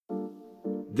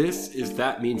This is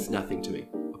That Means Nothing to Me,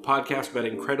 a podcast about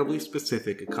incredibly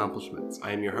specific accomplishments.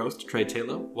 I am your host, Trey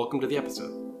Taylor. Welcome to the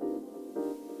episode.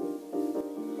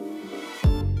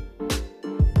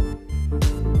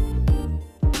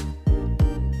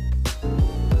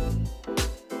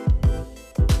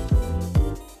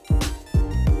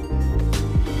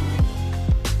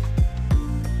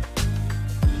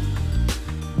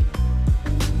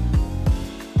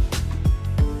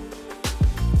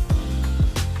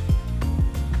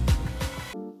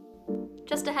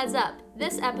 Just a heads up,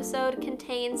 this episode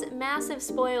contains massive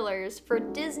spoilers for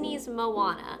Disney's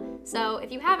Moana. So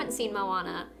if you haven't seen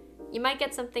Moana, you might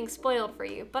get something spoiled for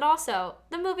you. But also,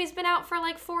 the movie's been out for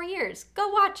like 4 years. Go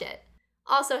watch it.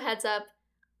 Also, heads up,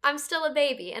 I'm still a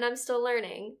baby and I'm still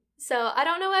learning. So I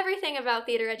don't know everything about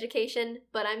theater education,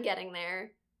 but I'm getting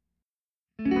there.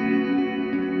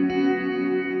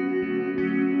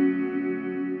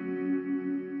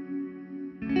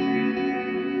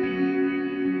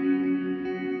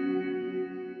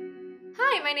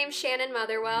 Hi, my name's Shannon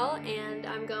Motherwell, and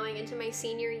I'm going into my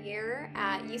senior year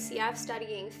at UCF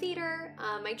studying theater.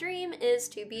 My dream is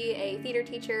to be a theater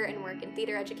teacher and work in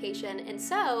theater education, and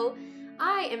so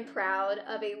I am proud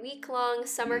of a week-long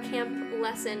summer camp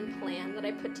lesson plan that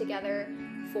I put together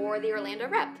for the Orlando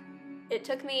Rep. It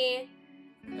took me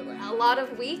a lot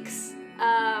of weeks,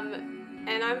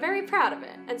 and I'm very proud of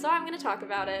it, and so I'm going to talk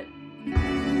about it.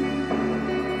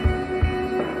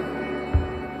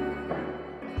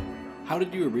 How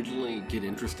did you originally get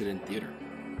interested in theater?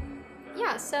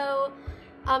 Yeah, so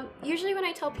usually when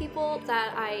I tell people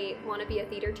that I want to be a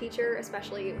theater teacher,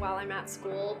 especially while I'm at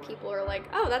school, people are like,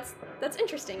 oh, that's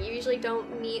interesting. You usually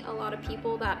don't meet a lot of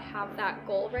people that have that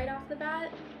goal right off the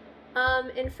bat.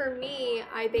 And for me,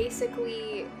 I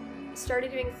basically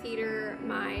started doing theater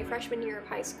my freshman year of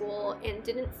high school and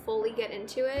didn't fully get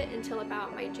into it until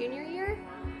about my junior year.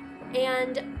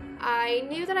 And I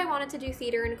knew that I wanted to do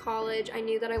theater in college. I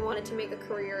knew that I wanted to make a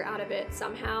career out of it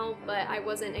somehow, but I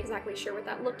wasn't exactly sure what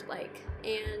that looked like.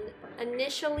 And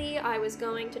initially, I was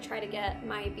going to try to get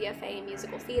my BFA in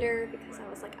musical theater because I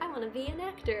was like, I want to be an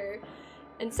actor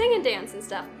and sing and dance and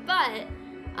stuff. But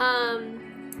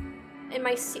in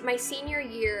my senior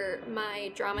year,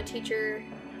 my drama teacher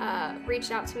reached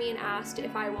out to me and asked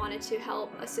if I wanted to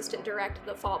help assistant direct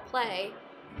the fall play.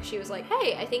 She was like,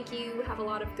 hey, I think you have a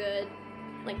lot of good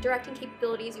directing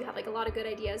capabilities, you have a lot of good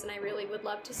ideas, and I really would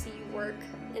love to see you work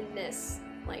in this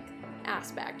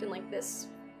aspect and in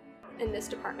this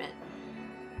department.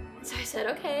 So I said,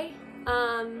 okay.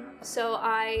 So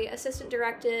I assistant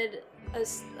directed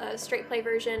a straight play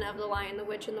version of The Lion, the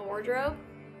Witch, and the Wardrobe,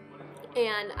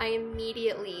 and I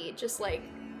immediately just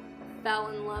fell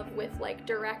in love with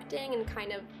directing and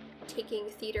kind of taking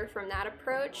theater from that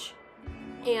approach.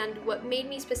 And what made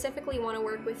me specifically want to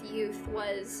work with youth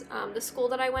was the school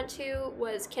that I went to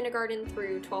was kindergarten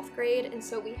through 12th grade, and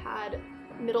so we had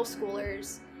middle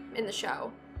schoolers in the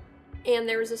show. And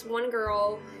there was this one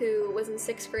girl who was in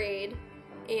 6th grade,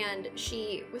 and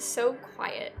she was so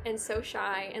quiet and so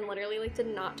shy and literally did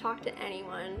not talk to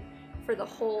anyone for the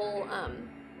whole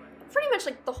pretty much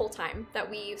the whole time that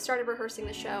we started rehearsing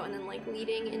the show and then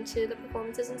leading into the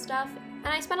performances and stuff. And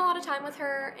I spent a lot of time with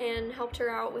her and helped her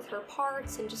out with her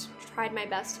parts and just tried my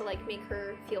best to make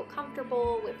her feel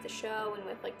comfortable with the show and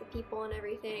with the people and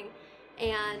everything.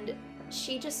 And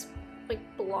she just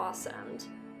blossomed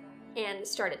and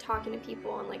started talking to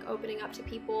people and opening up to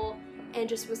people and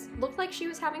just looked like she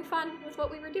was having fun with what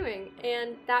we were doing.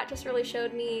 And that just really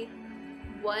showed me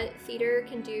what theater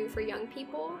can do for young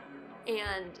people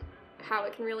and how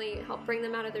it can really help bring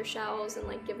them out of their shells and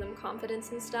give them confidence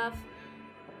and stuff.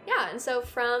 Yeah, and so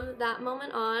from that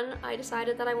moment on, I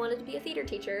decided that I wanted to be a theater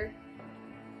teacher.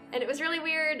 And it was really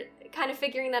weird kind of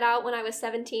figuring that out when I was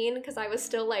 17 because I was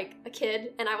still a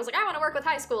kid and I was I want to work with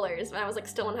high schoolers when I was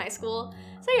still in high school.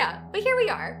 So yeah, but here we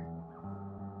are.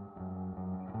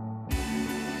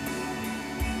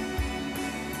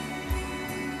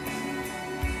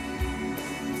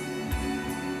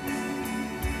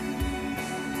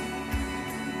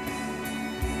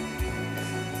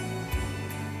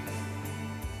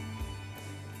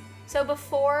 So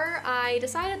before I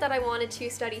decided that I wanted to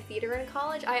study theater in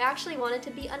college, I actually wanted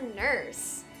to be a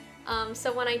nurse.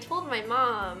 So when I told my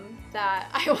mom that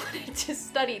I wanted to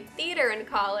study theater in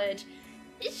college,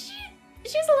 she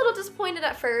was a little disappointed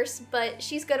at first, but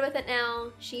she's good with it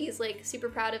now. She's super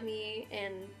proud of me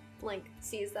and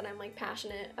sees that I'm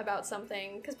passionate about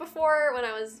something. Because before, when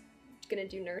I was gonna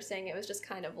do nursing, it was just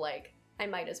kind of I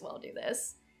might as well do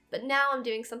this. But now I'm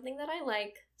doing something that I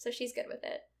like, so she's good with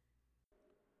it.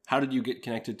 How did you get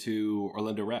connected to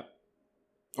Orlando Rep?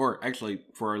 Or actually,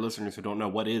 for our listeners who don't know,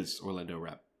 what is Orlando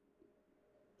Rep?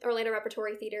 Orlando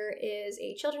Repertory Theater is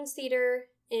a children's theater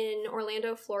in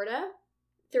Orlando, Florida.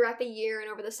 Throughout the year and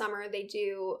over the summer, they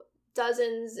do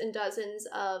dozens and dozens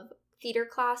of theater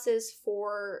classes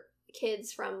for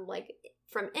kids from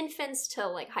infants to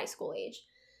like high school age.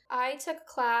 I took a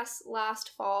class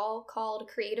last fall called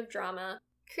Creative Drama.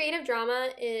 Creative drama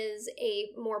is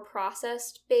a more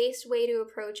process-based way to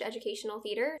approach educational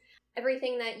theater.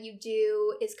 Everything that you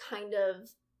do is kind of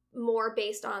more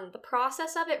based on the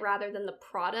process of it rather than the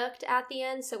product at the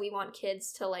end. So we want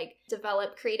kids to like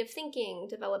develop creative thinking,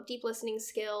 develop deep listening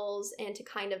skills, and to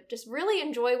kind of just really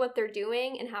enjoy what they're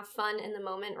doing and have fun in the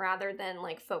moment rather than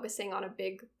like focusing on a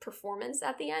big performance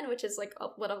at the end, which is like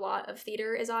what a lot of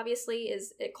theater is obviously,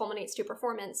 is it culminates to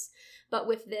performance. But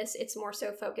with this, it's more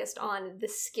so focused on the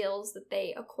skills that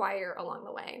they acquire along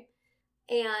the way.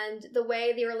 And the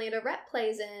way the Orlando Rep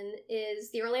plays in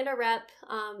is the Orlando Rep,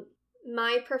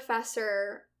 my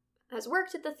professor has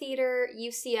worked at the theater.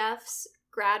 UCF's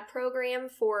grad program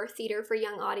for theater for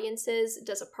young audiences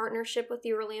does a partnership with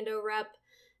the Orlando Rep,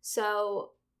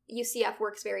 so UCF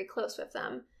works very close with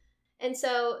them. And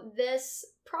so this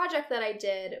project that I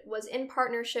did was in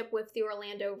partnership with the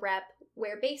Orlando Rep,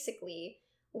 where basically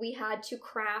we had to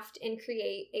craft and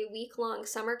create a week-long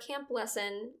summer camp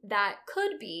lesson that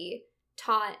could be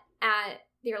taught at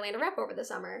the Orlando Rep over the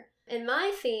summer. And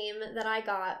my theme that I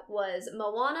got was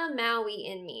Moana Maui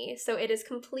in Me. So it is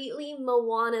completely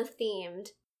Moana themed.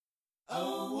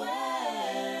 Away,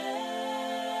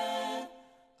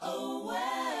 away.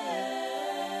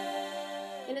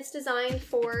 And it's designed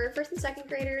for first and second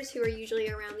graders who are usually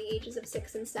around the ages of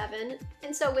 6 and 7.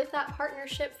 And so with that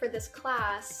partnership for this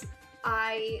class,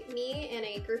 me and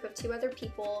a group of 2 other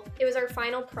people, it was our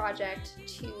final project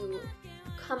to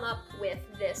come up with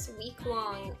this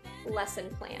week-long lesson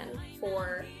plan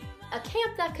for a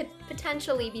camp that could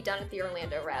potentially be done at the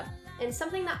Orlando Rep. And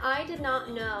something that I did not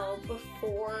know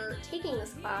before taking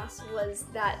this class was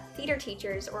that theater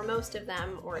teachers, or most of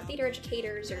them, or theater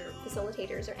educators or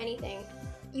facilitators or anything,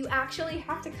 you actually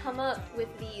have to come up with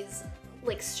these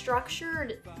like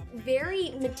structured,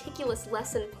 very meticulous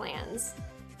lesson plans,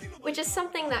 which is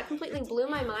something that completely blew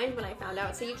my mind when I found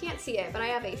out. So you can't see it, but I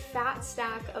have a fat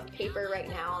stack of paper right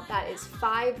now that is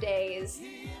 5 days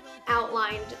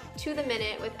outlined to the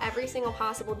minute with every single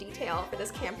possible detail for this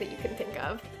camp that you can think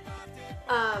of.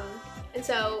 And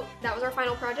so that was our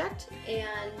final project,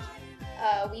 and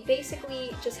we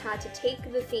basically just had to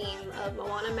take the theme of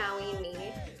Moana Maui and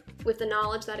Me with the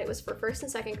knowledge that it was for first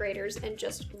and second graders and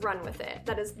just run with it.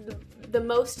 That is the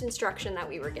most instruction that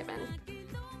we were given.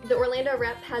 The Orlando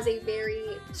Rep has a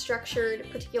very structured,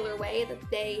 particular way that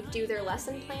they do their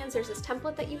lesson plans. There's this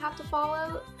template that you have to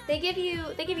follow. They give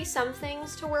you some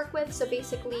things to work with. So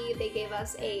basically, they gave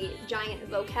us a giant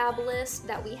vocab list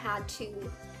that we had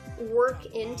to work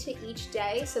into each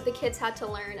day. So the kids had to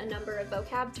learn a number of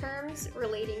vocab terms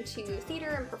relating to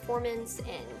theater and performance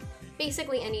and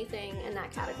basically anything in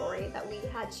that category that we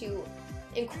had to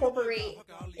incorporate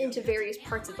into various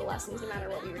parts of the lessons, no matter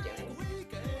what we were doing.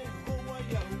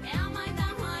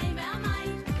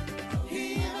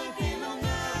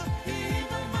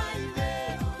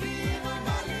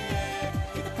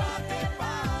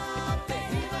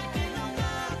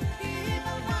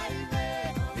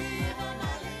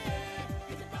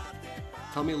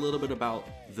 Tell me a little bit about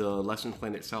the lesson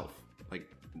plan itself. Like,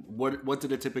 what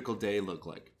did a typical day look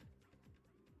like?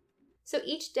 So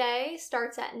each day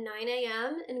starts at 9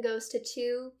 a.m. and goes to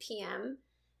 2 p.m.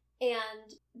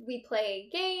 And we play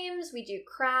games, we do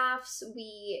crafts,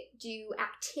 we do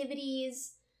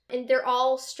activities, and they're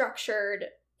all structured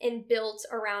and built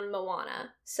around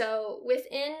Moana. So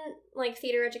within like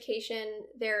theater education,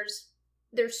 there's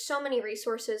so many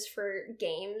resources for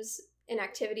games and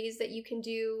activities that you can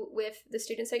do with the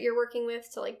students that you're working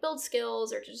with to like build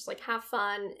skills or just like have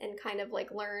fun and kind of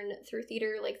like learn through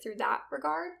theater, like through that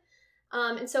regard.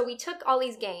 And so we took all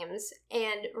these games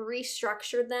and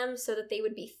restructured them so that they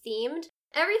would be themed.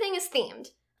 Everything is themed.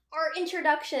 Our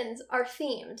introductions are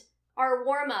themed. Our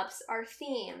warm-ups are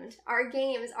themed. Our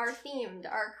games are themed.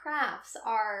 Our crafts,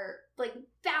 our like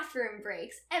bathroom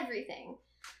breaks, everything.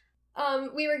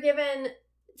 We were given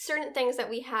certain things that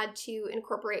we had to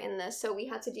incorporate in this. So we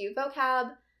had to do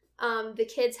vocab. The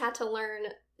kids had to learn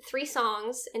 3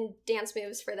 songs and dance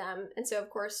moves for them. And so,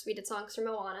 of course, we did songs from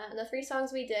Moana. And the 3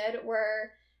 songs we did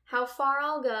were How Far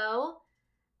I'll Go,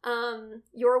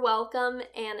 You're Welcome,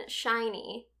 and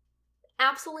Shiny.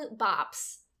 Absolute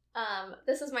bops.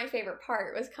 This is my favorite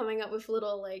part, was coming up with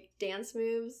little, like, dance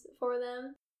moves for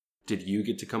them. Did you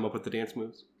get to come up with the dance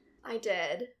moves? I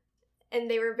did. And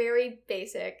they were very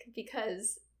basic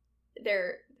because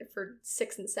they're for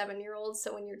 6 and 7-year-olds.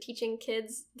 So when you're teaching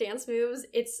kids dance moves,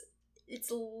 it's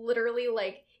literally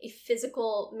like a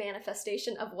physical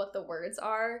manifestation of what the words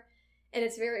are, and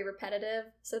it's very repetitive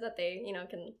so that they, you know,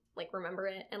 can like remember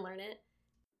it and learn it.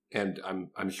 And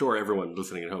I'm sure everyone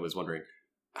listening at home is wondering,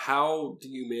 how do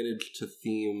you manage to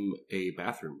theme a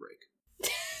bathroom break?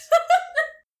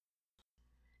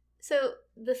 So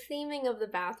the theming of the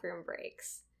bathroom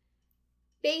breaks,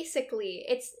 basically,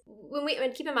 it's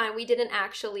and keep in mind, we didn't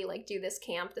actually like do this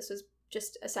camp. This was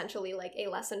just essentially like a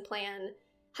lesson plan,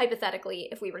 hypothetically,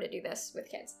 if we were to do this with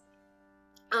kids.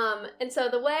 And so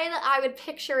the way that I would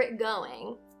picture it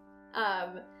going,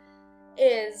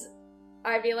 is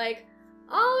I'd be like,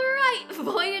 all right,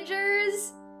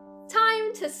 Voyagers,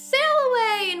 time to sail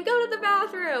away and go to the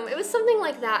bathroom. It was something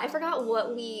like that. I forgot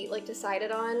what we like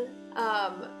decided on.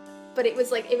 But it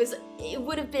was like, it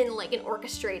would have been like an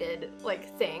orchestrated like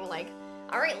thing, like,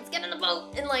 all right, let's get in the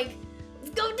boat and like,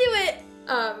 let's go do it.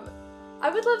 I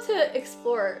would love to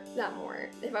explore that more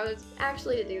if I was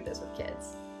actually to do this with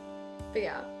kids. But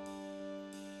yeah,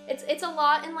 it's a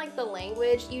lot in like the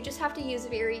language. You just have to use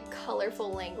very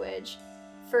colorful language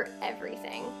for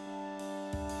everything.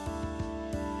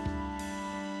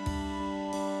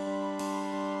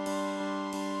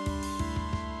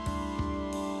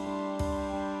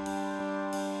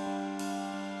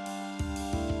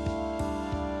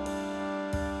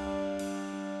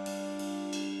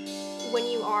 When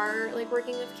you are like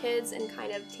working with kids and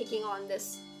kind of taking on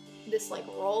this like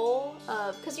role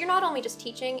of, because you're not only just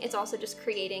teaching, it's also just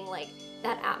creating like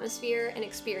that atmosphere and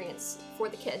experience for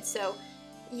the kids. So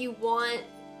you want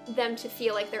them to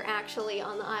feel like they're actually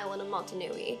on the island of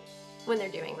Motunui when they're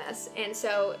doing this. And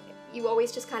so you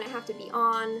always just kind of have to be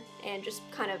on and just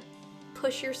kind of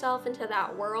push yourself into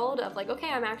that world of like, okay,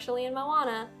 I'm actually in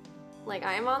Moana. Like,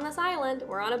 I am on this island.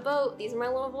 We're on a boat. These are my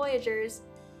little Voyagers.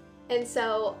 And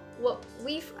so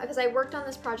because I worked on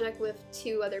this project with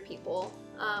 2 other people,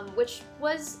 which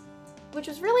was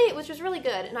really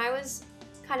good. And I was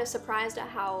kind of surprised at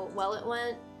how well it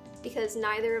went, because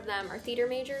neither of them are theater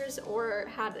majors or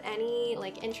had any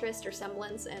like interest or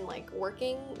semblance in like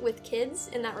working with kids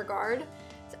in that regard.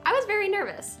 So I was very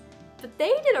nervous, but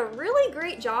they did a really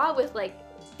great job with like,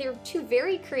 they're 2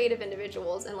 very creative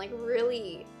individuals and like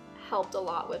really helped a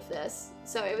lot with this.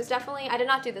 So it was definitely, I did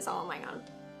not do this all on my own.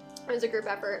 It was a group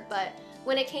effort, but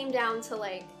when it came down to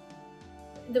like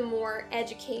the more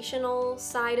educational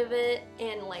side of it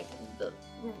and like the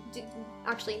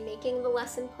actually making the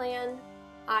lesson plan,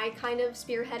 I kind of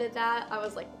spearheaded that. I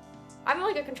was like, I'm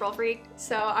like a control freak,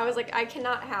 so I was like, I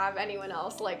cannot have anyone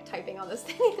else like typing on this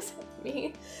thing except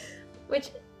me,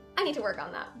 which I need to work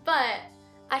on that. But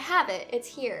I have it. It's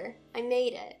here. I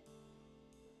made it.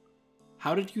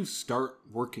 How did you start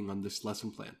working on this lesson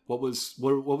plan? What was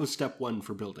step 1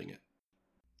 for building it?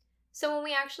 So when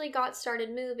we actually got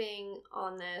started moving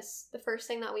on this, the first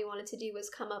thing that we wanted to do was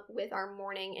come up with our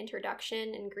morning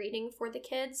introduction and greeting for the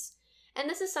kids. And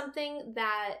this is something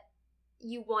that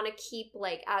you want to keep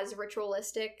like as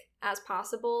ritualistic as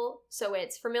possible, so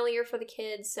it's familiar for the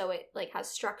kids, so it like has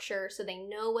structure, so they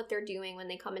know what they're doing when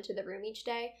they come into the room each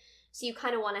day. So you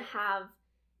kind of want to have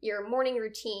your morning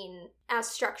routine as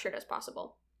structured as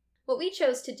possible. What we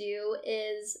chose to do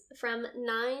is from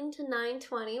 9 to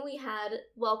 9:20, we had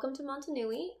Welcome to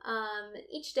Motunui.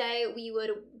 Each day we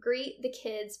would greet the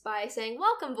kids by saying,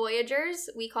 "Welcome, Voyagers."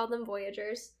 We called them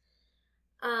Voyagers.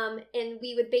 And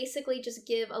we would basically just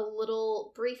give a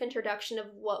little brief introduction of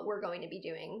what we're going to be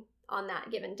doing on that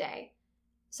given day.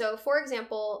 So, for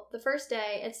example, the first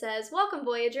day it says, "Welcome,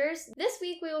 Voyagers. This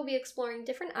week we will be exploring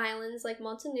different islands like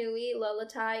Motunui,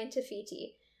 Lolotai, and Te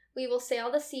Fiti. We will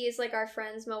sail the seas like our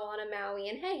friends Moana, Maui,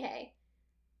 and Heihe."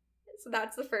 So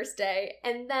that's the first day.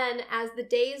 And then as the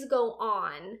days go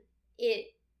on,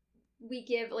 we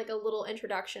give like a little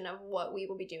introduction of what we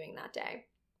will be doing that day.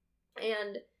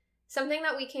 And something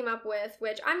that we came up with,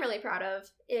 which I'm really proud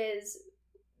of, is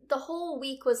the whole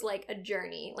week was like a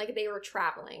journey, like they were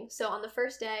traveling. So on the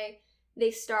first day,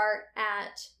 they start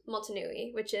at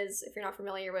Motunui, which is, if you're not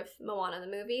familiar with Moana the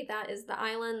movie, that is the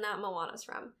island that Moana's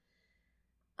from.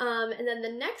 And then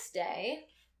the next day,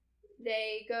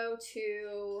 they go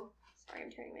to, sorry,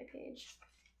 I'm turning my page.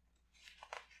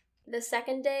 The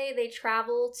second day, they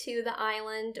travel to the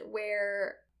island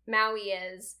where Maui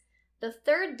is. The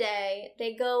third day,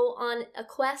 they go on a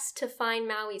quest to find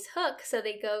Maui's hook, so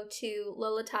they go to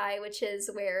Lolotai, which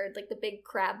is where like the big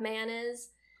crab man is.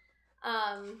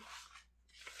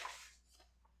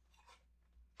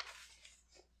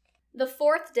 The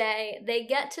fourth day, they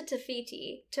get to Te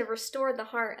Fiti to restore the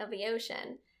heart of the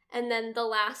ocean. And then the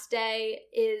last day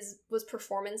was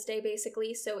performance day,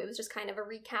 basically. So it was just kind of a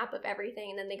recap of everything.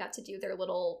 And then they got to do their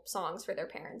little songs for their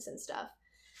parents and stuff.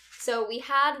 So we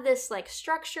had this like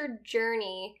structured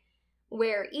journey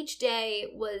where each day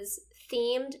was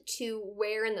themed to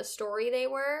where in the story they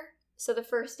were. So the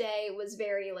first day was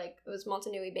very like, it was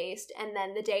Motunui based. And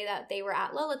then the day that they were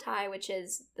at Lolatai, which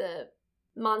is the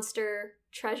monster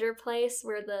treasure place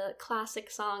where the classic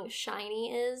song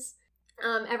Shiny is,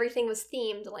 everything was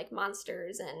themed like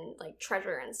monsters and like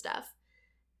treasure and stuff.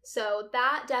 So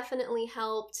that definitely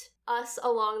helped us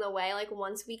along the way. Like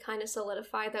once we kind of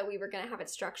solidified that we were going to have it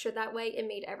structured that way, it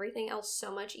made everything else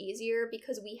so much easier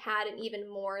because we had an even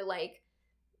more like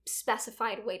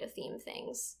specified way to theme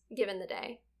things given the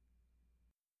day.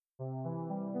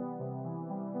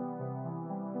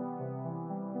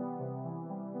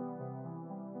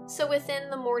 So within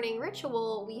the morning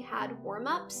ritual, we had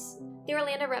warm-ups. The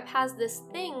Orlando Rep has this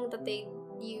thing that they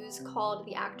use called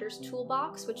the Actor's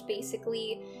Toolbox, which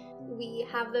basically we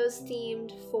have those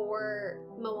themed for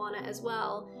Moana as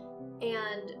well.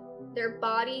 And they're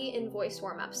body and voice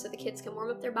warm-ups. So the kids can warm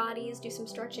up their bodies, do some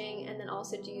stretching, and then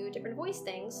also do different voice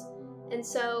things. And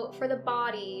so for the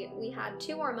body, we had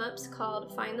 2 warm-ups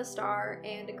called Find the Star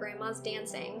and Grandma's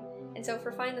Dancing. And so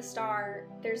for Find the Star,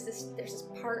 there's this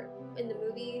part in the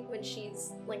movie when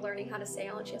she's like learning how to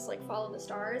sail and she has to like follow the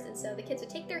stars. And so the kids would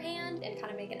take their hand and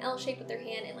kind of make an L shape with their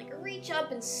hand and like reach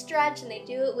up and stretch, and they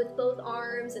do it with both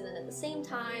arms and then at the same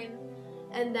time.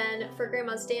 And then for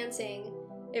Grandma's Dancing,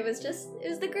 it was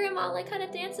the grandma like kind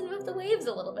of dancing with the waves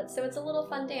a little bit. So it's a little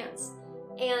fun dance.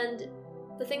 And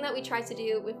the thing that we tried to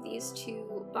do with these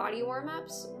 2 body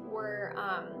warm-ups were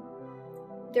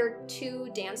there are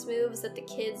 2 dance moves that the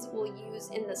kids will use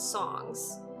in the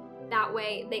songs. That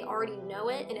way they already know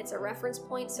it and it's a reference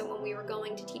point. So when we were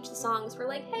going to teach the songs, we're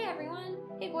like, hey everyone,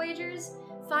 hey Voyagers,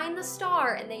 find the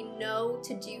star, and they know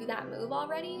to do that move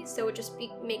already. So it just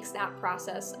makes that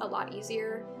process a lot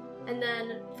easier. And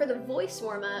then for the voice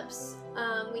warm-ups,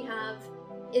 we have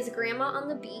Is Grandma on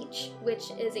the Beach,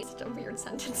 which is such a weird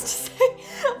sentence to say.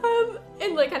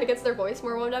 And like kind of gets their voice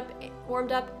more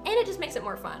warmed up, and it just makes it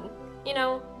more fun, you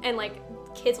know? And like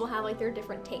kids will have like their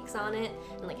different takes on it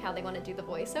and like how they want to do the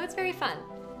voice, so it's very fun.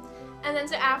 And then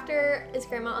so after Is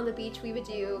Grandma on the Beach, we would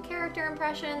do character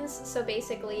impressions. So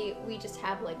basically we just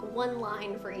have like 1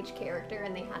 line for each character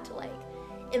and they had to like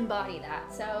embody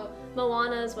that. So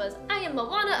Moana's was, I am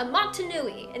Moana, a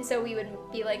Motunui. And so we would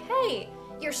be like, hey,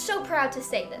 you're so proud to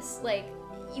say this. Like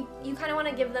you kind of want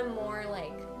to give them more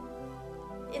like,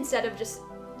 instead of just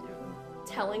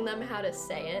telling them how to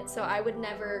say it. So I would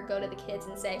never go to the kids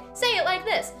and say it like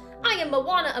this. I am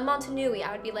Moana, a Motunui.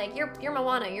 I would be like, you're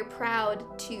Moana, you're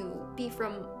proud to be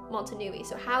from Motunui.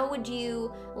 So how would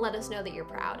you let us know that you're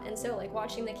proud? And so like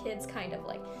watching the kids kind of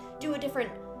like do a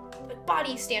different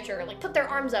body stature, or like put their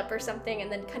arms up or something,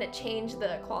 and then kind of change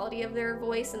the quality of their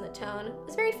voice and the tone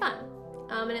is very fun.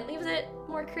 And it leaves it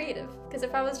more creative. Because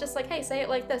if I was just like, hey, say it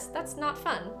like this, that's not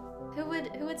fun. Who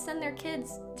would send their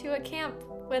kids to a camp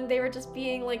when they were just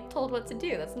being like told what to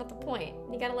do? That's not the point.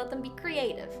 You gotta let them be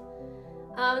creative.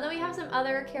 Then we have some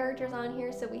other characters on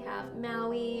here. So we have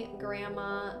Maui,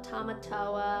 Grandma,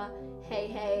 Tamatoa,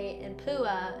 Heihei, and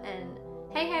Pua. And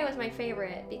Heihei was my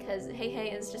favorite because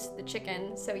Heihei is just the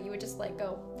chicken. So you would just like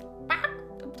go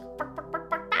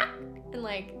and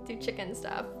like do chicken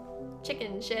stuff.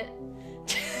 Chicken shit.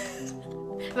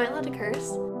 Am I allowed to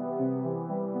curse?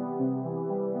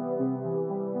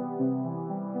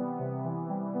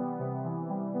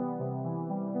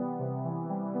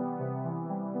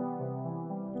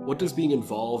 What does being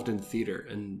involved in theater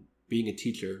and being a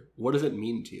teacher, what does it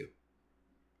mean to you?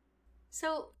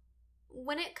 So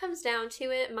when it comes down to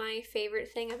it, my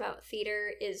favorite thing about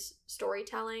theater is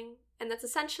storytelling. And that's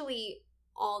essentially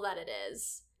all that it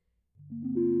is.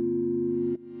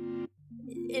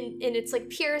 In its like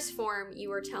purest form, you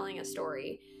are telling a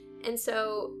story. And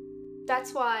so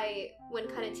that's why when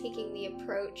kind of taking the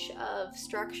approach of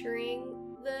structuring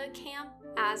the camp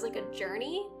as like a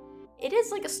journey, it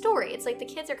is like a story. It's like the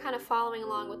kids are kind of following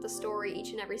along with the story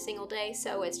each and every single day.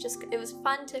 So it was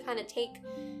fun to kind of take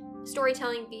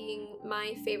storytelling being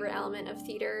my favorite element of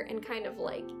theater and kind of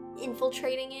like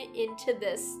infiltrating it into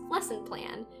this lesson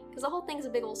plan, because the whole thing's a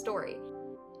big old story.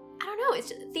 I don't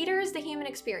know, theater is the human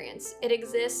experience. It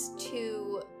exists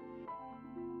to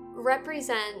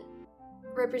represent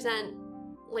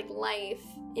like life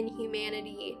and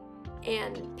humanity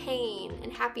and pain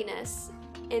and happiness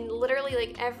and literally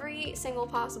like every single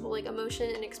possible like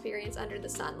emotion and experience under the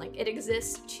sun. Like it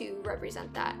exists to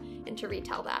represent that and to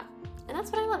retell that. And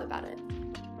that's what I love about it.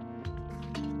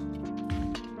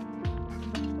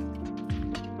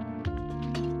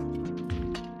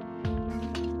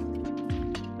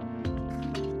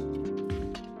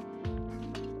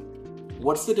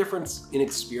 What's the difference in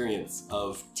experience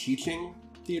of teaching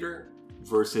theater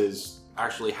versus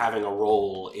actually having a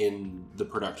role in the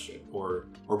production or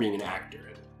being an actor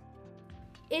in it?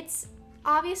 It's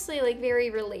obviously like very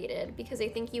related because I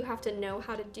think you have to know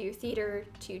how to do theater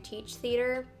to teach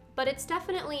theater, but it's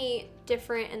definitely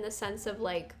different in the sense of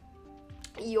like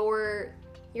you're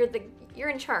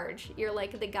in charge. You're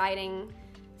like the guiding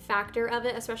factor of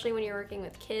it, especially when you're working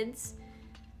with kids.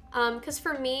 Because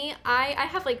for me, I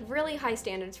have like really high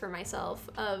standards for myself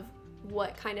of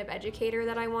what kind of educator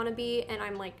that I want to be, and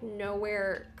I'm like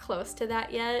nowhere close to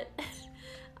that yet.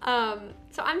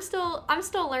 So I'm still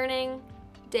learning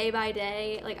day by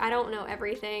day. Like I don't know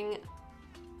everything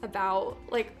about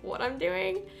like what I'm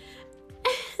doing.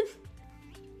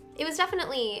 It was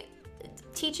definitely,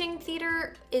 teaching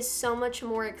theater is so much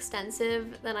more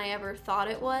extensive than I ever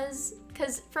thought it was.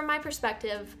 Because from my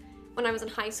perspective, when I was in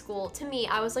high school, to me,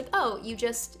 I was like, oh, you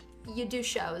do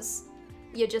shows.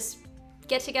 You just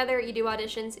get together, you do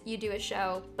auditions, you do a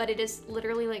show. But it is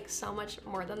literally like so much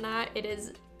more than that.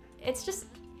 It's just,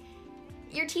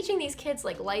 you're teaching these kids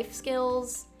like life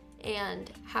skills and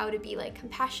how to be like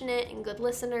compassionate and good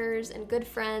listeners and good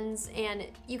friends. And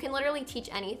you can literally teach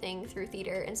anything through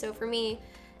theater. And so for me,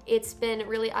 it's been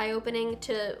really eye-opening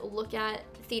to look at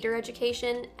theater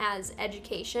education as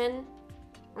education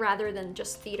rather than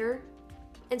just theater.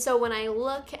 And so when I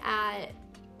look at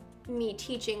me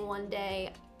teaching one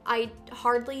day, I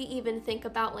hardly even think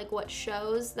about like what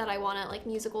shows that I want to, like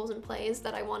musicals and plays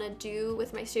that I want to do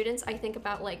with my students. I think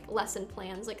about like lesson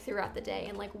plans like throughout the day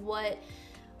and like what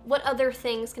other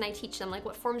things can I teach them? Like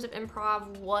what forms of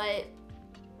improv, what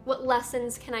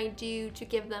lessons can I do to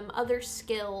give them other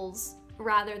skills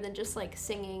rather than just like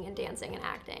singing and dancing and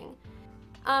acting.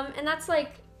 And that's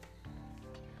like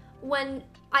when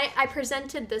I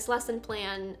presented this lesson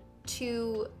plan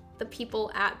to the people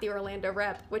at the Orlando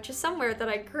Rep, which is somewhere that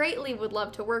I greatly would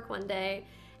love to work one day.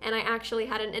 And I actually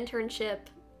had an internship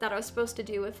that I was supposed to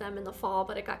do with them in the fall,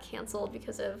 but it got canceled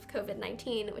because of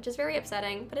COVID-19, which is very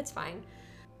upsetting, but it's fine.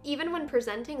 Even when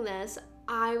presenting this,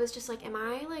 I was just like, am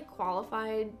I like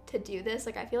qualified to do this?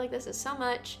 Like, I feel like this is so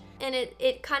much. And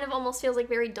it kind of almost feels like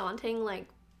very daunting, like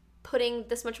putting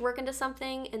this much work into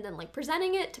something and then like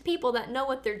presenting it to people that know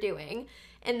what they're doing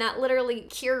and that literally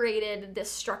curated this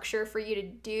structure for you to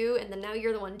do, and then now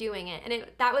you're the one doing it. And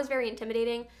that was very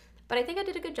intimidating, but I think I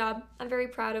did a good job. I'm very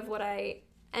proud of what I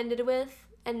ended with,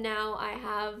 and now I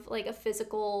have like a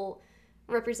physical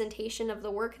representation of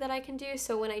the work that I can do.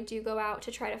 So when I do go out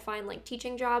to try to find like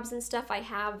teaching jobs and stuff, I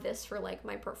have this for like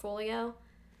my portfolio.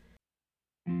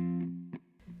 I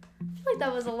feel like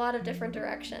that was a lot of different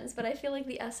directions, but I feel like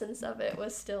the essence of it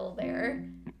was still there.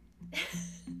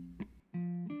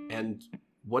 And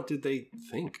what did they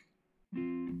think?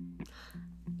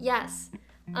 Yes.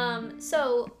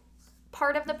 So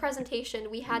part of the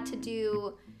presentation, we had to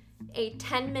do a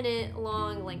 10-minute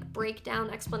long like breakdown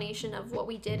explanation of what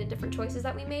we did and different choices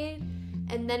that we made,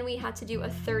 and then we had to do a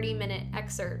 30-minute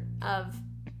excerpt of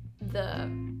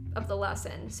the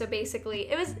lesson. So basically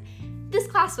this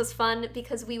class was fun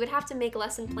because we would have to make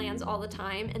lesson plans all the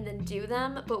time and then do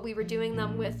them, but we were doing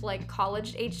them with like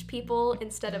college-aged people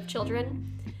instead of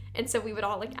children, and so we would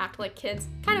all like act like kids.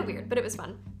 Kind of weird, but it was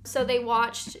fun. So they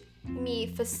watched me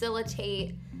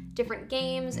facilitate different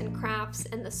games and crafts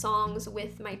and the songs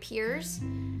with my peers.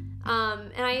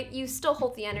 And you still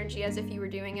hold the energy as if you were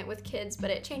doing it with kids,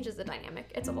 but it changes the dynamic.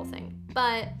 It's a whole thing.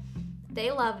 But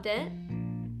they loved it.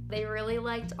 They really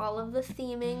liked all of the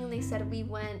theming. They said we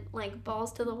went like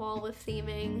balls to the wall with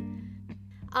theming.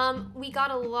 We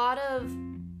got a lot of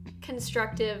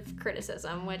constructive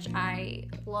criticism, which I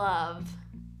love.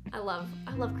 I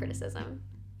love criticism.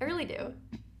 I really do.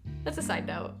 That's a side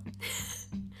note.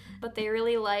 But they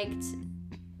really liked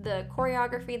the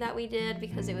choreography that we did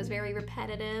because it was very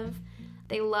repetitive.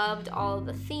 They loved all of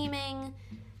the theming.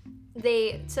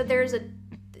 So there's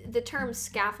the term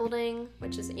scaffolding,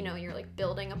 which is, you're like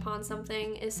building upon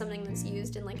something, is something that's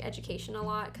used in like education a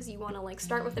lot because you want to like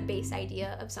start with a base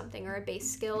idea of something or a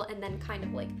base skill and then kind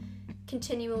of like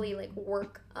continually like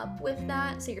work up with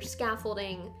that. So you're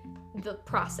scaffolding the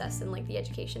process and like the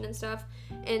education and stuff.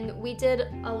 And we did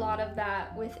a lot of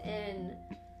that within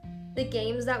the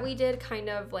games that we did, kind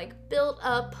of like built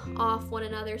up off one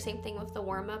another. Same thing with the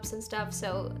warm-ups and stuff.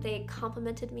 So they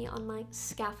complimented me on my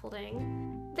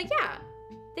scaffolding. But yeah,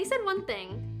 they said one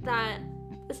thing that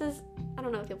I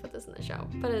don't know if you'll put this in the show,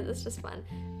 but it's just fun.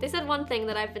 They said one thing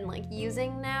that I've been like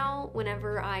using now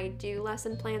whenever I do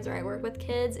lesson plans or I work with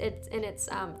kids. It's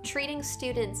treating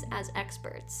students as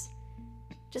experts.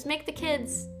 Just make the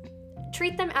kids,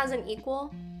 treat them as an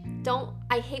equal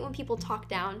I hate when people talk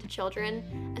down to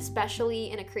children,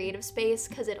 especially in a creative space,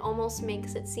 because it almost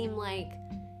makes it seem like,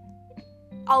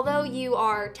 although you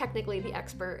are technically the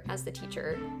expert as the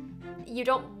teacher, you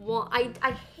don't want,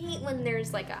 I hate when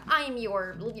there's like I'm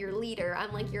your leader,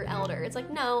 I'm like your elder. It's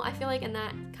like, no, I feel like in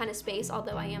that kind of space,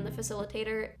 although I am the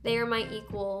facilitator, they are my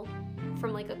equal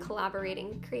from like a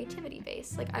collaborating creativity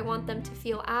base. Like, I want them to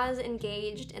feel as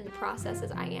engaged in the process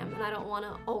as I am, and I don't want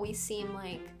to always seem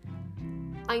like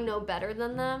I know better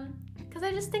than them, because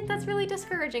I just think that's really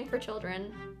discouraging for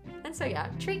children. And so yeah,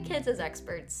 treat kids as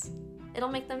experts. It'll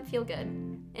make them feel good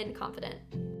and confident.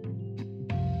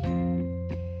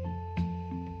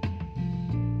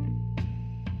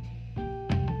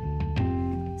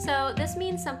 So this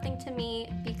means something to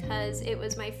me because it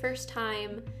was my first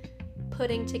time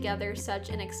putting together such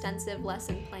an extensive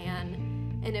lesson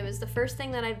plan, and it was the first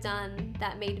thing that I've done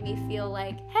that made me feel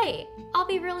like, hey, I'll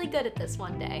be really good at this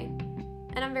one day,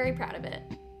 and I'm very proud of it.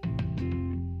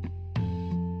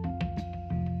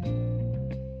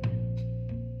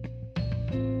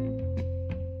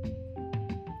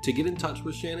 To get in touch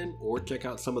with Shannon or check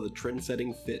out some of the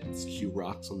trend-setting fits she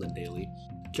rocks on the daily,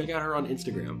 check out her on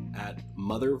Instagram at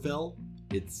Motherville.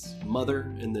 It's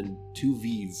mother and then 2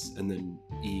 V's and then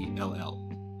ELL.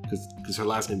 Because her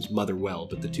last name's Motherwell,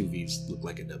 but the 2 V's look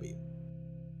like a W.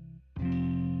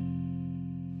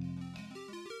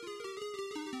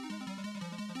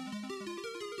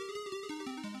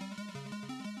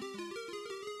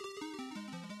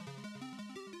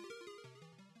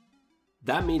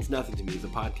 That Means Nothing to Me is a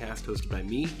podcast hosted by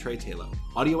me, Trey Taylor.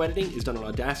 Audio editing is done on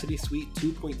Audacity Suite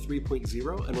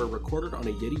 2.3.0, and we're recorded on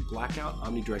a Yeti Blackout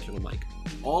omnidirectional mic.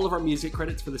 All of our music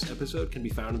credits for this episode can be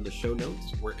found in the show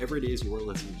notes, wherever it is you are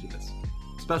listening to this.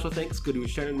 Special thanks go to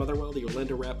Shannon Motherwell, the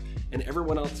Orlando rep, and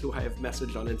everyone else who I have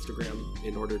messaged on Instagram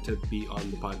in order to be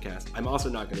on the podcast. I'm also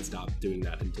not going to stop doing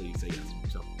that until you say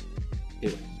yes. So,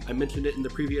 anyway, I mentioned it in the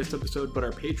previous episode, but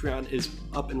our Patreon is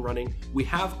up and running. We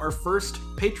have our first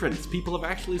patrons. People have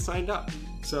actually signed up.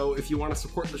 So if you want to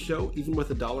support the show, even with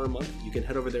 $1 a month, you can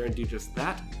head over there and do just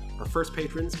that. Our first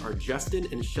patrons are Justin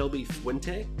and Shelby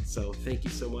Fuente. So thank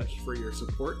you so much for your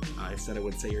support. I said I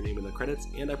would say your name in the credits,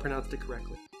 and I pronounced it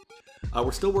correctly.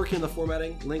 We're still working on the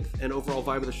formatting, length, and overall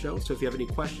vibe of the show, so if you have any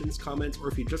questions, comments, or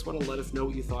if you just want to let us know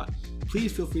what you thought,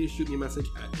 please feel free to shoot me a message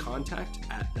at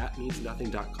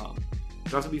contact@thatmeansnothing.com. You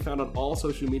can also be found on all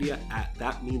social media at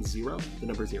thatmeans0, the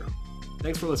number 0.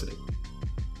 Thanks for listening.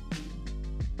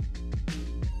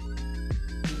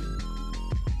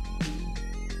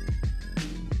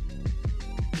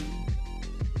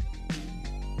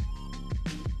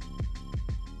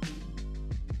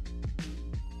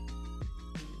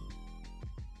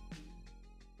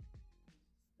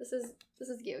 This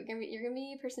is you. You're gonna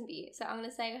be person B. So I'm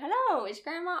gonna say, hello, is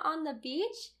Grandma on the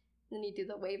beach? And then you do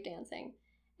the wave dancing.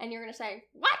 And you're gonna say,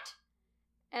 what?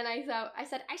 And I said,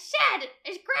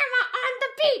 is Grandma on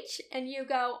the beach? And you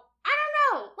go, I don't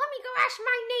know, let me go ask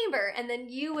my neighbor. And then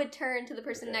you would turn to the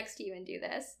person next to you and do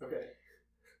this. Okay.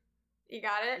 You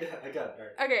got it? Yeah, I got it. All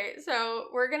right. Okay,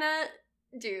 so we're gonna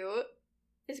do,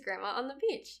 is Grandma on the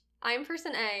beach? I'm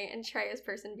person A and Trey is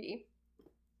person B.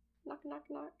 Knock, knock,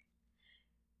 knock.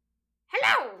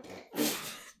 Hello!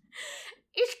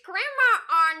 Is Grandma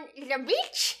on the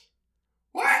beach?